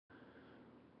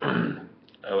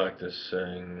I like to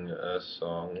sing a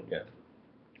song again.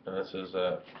 This is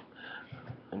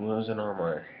I'm losing all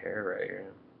my hair right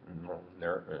here.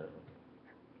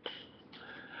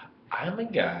 I'm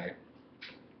a guy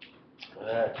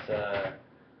that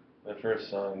the first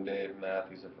song Dave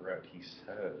Matthews ever wrote, he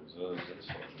says, was this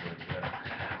one.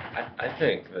 I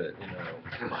think that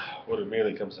what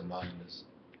immediately comes to mind is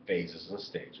phases and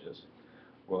stages.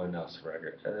 Willie Nelson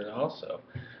record, and then also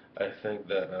I think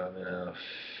that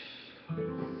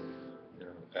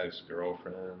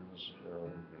ex-girlfriends,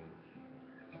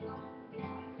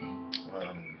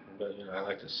 but I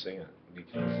like to sing it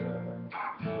because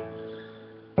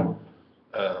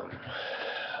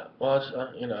well, I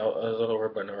was over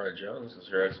by Nora Jones as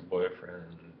her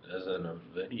ex-boyfriend as in a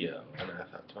video, and I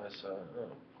thought to myself,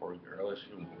 oh, poor girl, is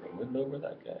she ruined over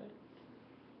that guy?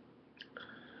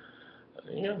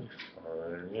 You'll be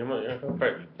fine. You'll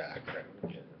probably be back around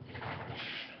again.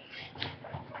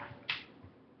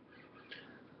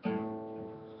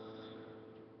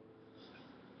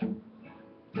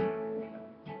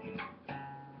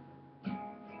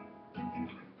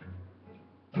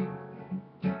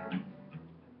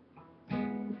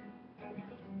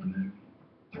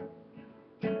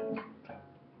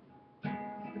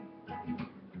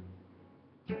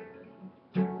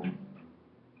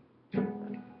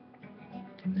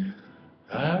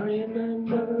 I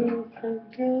remember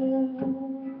thinking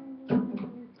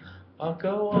I'll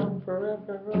go on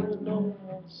forever, I know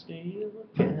I'll see you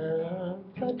again.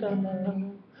 But the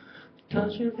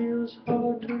touch of you is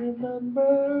hard to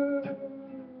remember.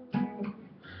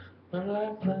 But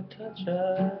like the touch, I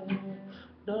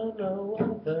don't know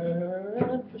whether,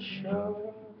 and for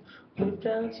sure we've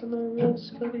danced on the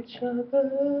risk of each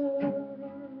other.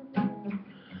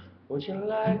 Would you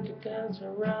like to dance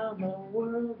around the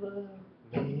world with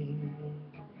me?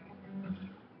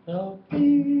 I'll be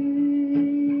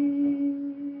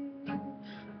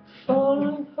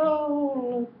falling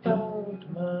all about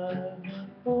my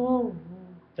own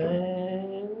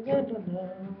thing.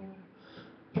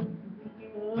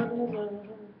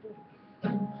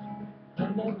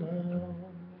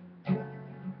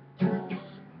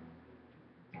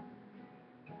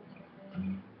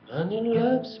 And your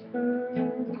lips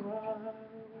burn wild.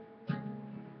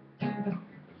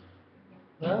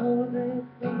 Oh, they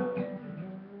burn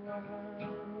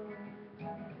wild.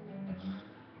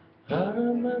 I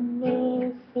remember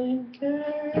thinking,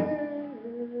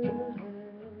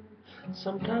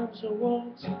 sometimes we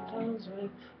walk, sometimes we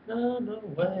run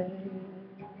away.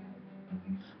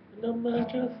 No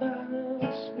matter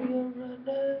fast we are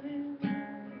running,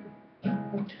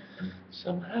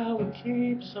 somehow we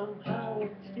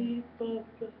keep up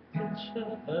with each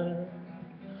other.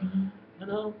 And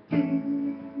I'll be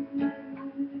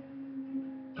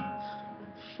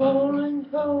falling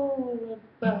all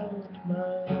about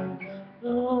my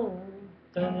own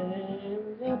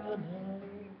thing. And I know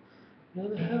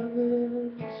you'll have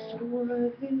this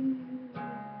way.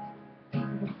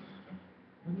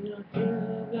 When your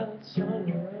hair gets all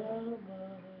around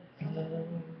my head,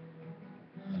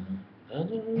 and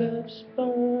your lips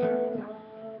burn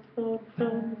hot from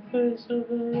the face of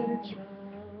a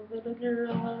child, and in your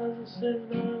eyes say,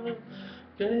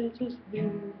 "Okay, just be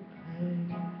okay.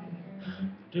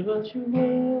 Do what you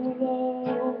will,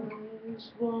 always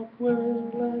walk where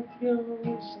like your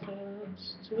steps,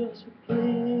 do as you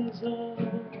please, all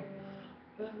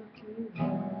like you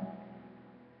are."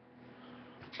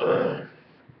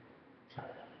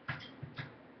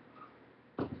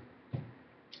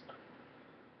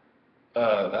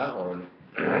 That one.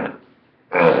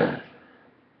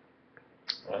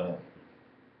 uh,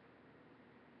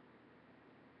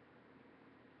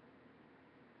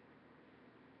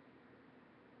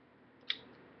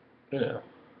 yeah.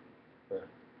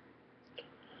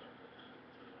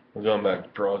 We're going back to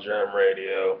Pearl Jam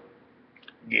Radio.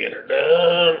 Get her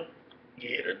done.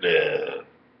 Get her done.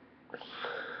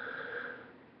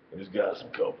 Who's got some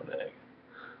Copenhagen?